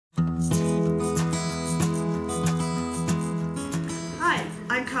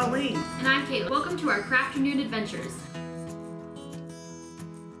Colleen. And I'm Caitlin. Welcome to our CrafterNoon adventures.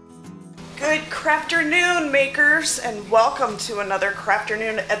 Good CrafterNoon makers, and welcome to another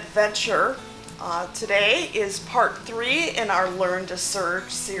CrafterNoon adventure. Today is part 3 in our Learn to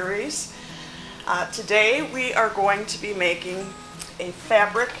Serge series. Today we are going to be making a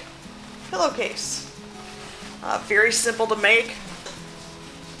fabric pillowcase. Very simple to make.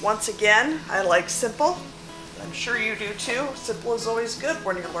 Once again, I like simple. I'm sure you do too. Simple is always good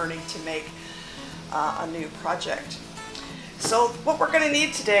when you're learning to make a new project. So what we're going to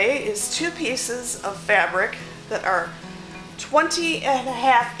need today is 2 pieces of fabric that are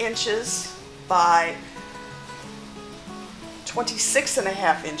 20.5 inches by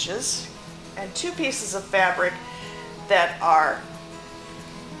 26.5 inches, and 2 pieces of fabric that are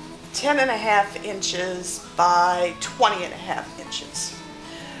 10.5 inches by 20.5 inches.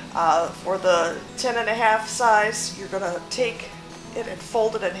 For the 10.5 size, you're going to take it and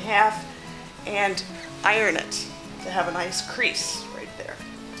fold it in half and iron it to have a nice crease right there.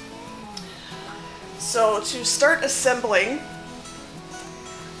 So to start assembling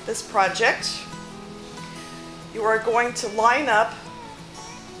this project, you are going to line up,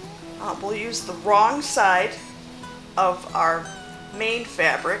 we'll use the wrong side of our main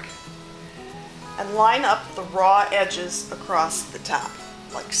fabric and line up the raw edges across the top,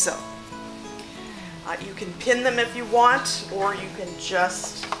 like so. You can pin them if you want, or you can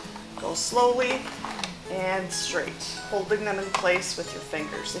just go slowly and straight, holding them in place with your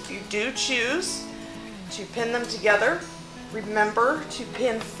fingers. If you do choose to pin them together, remember to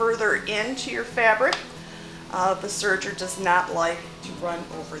pin further into your fabric. The serger does not like to run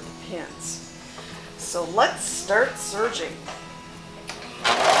over the pins. So let's start serging.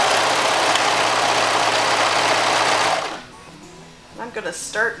 I'm going to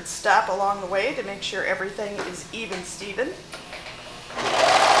start and stop along the way to make sure everything is even Steven.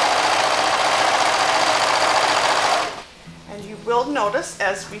 And you will notice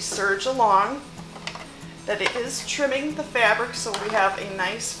as we serge along that it is trimming the fabric so we have a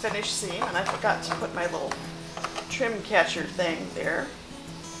nice finished seam. And I forgot to put my little trim catcher thing there.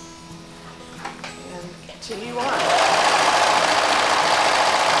 And continue on.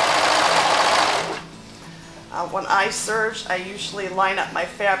 When I serge, I usually line up my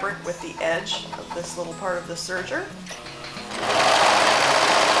fabric with the edge of this little part of the serger.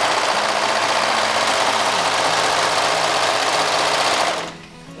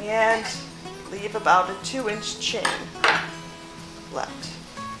 And leave about a 2-inch chain left.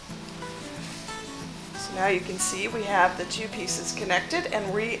 So now you can see we have the 2 pieces connected,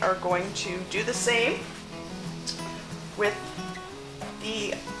 and we are going to do the same with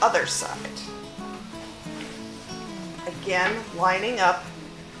the other side. Again, lining up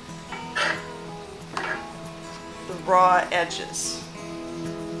the raw edges.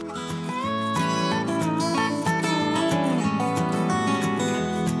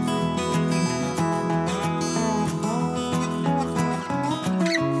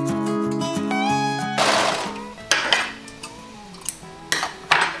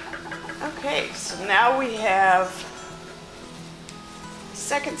 Okay, so now we have the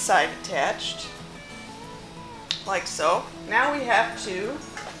second side attached. Like so. Now we have to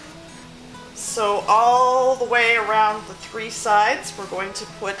sew all the way around the 3 sides. We're going to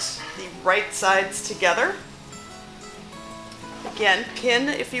put the right sides together. Again, pin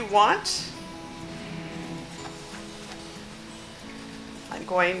if you want. I'm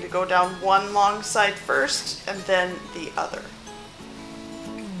going to go down one long side first and then the other.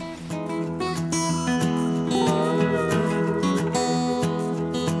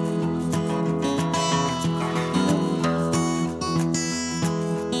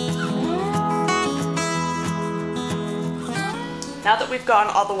 Now that we've gone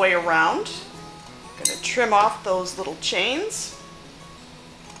all the way around, I'm going to trim off those little chains.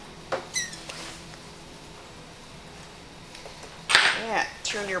 And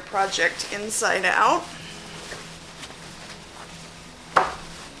turn your project inside out.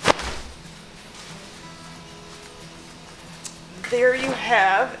 There you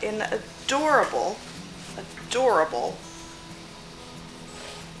have an adorable, adorable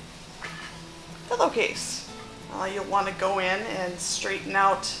pillowcase. You'll want to go in and straighten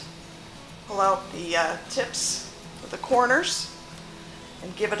out, pull out the tips of the corners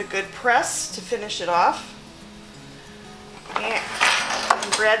and give it a good press to finish it off. And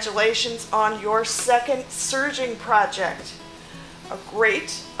congratulations on your second serging project. A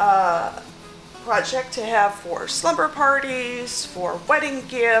great project to have for slumber parties, for wedding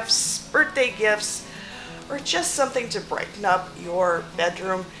gifts, birthday gifts, or just something to brighten up your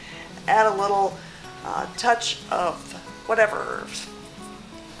bedroom. Add a little touch of whatever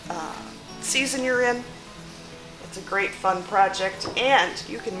season you're in. It's a great fun project, and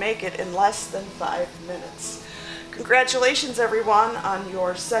you can make it in less than 5 minutes. Congratulations everyone on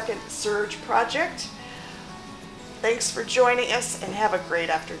your second Serge project. Thanks for joining us and have a great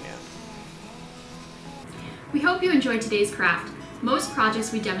afternoon. We hope you enjoyed today's craft. Most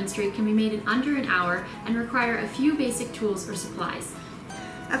projects we demonstrate can be made in under an hour and require a few basic tools or supplies.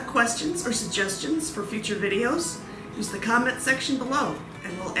 Have questions or suggestions for future videos? Use the comment section below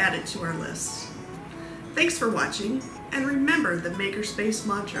and we'll add it to our list. Thanks for watching, and remember the Makerspace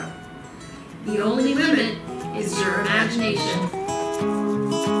mantra. The only limit is your imagination.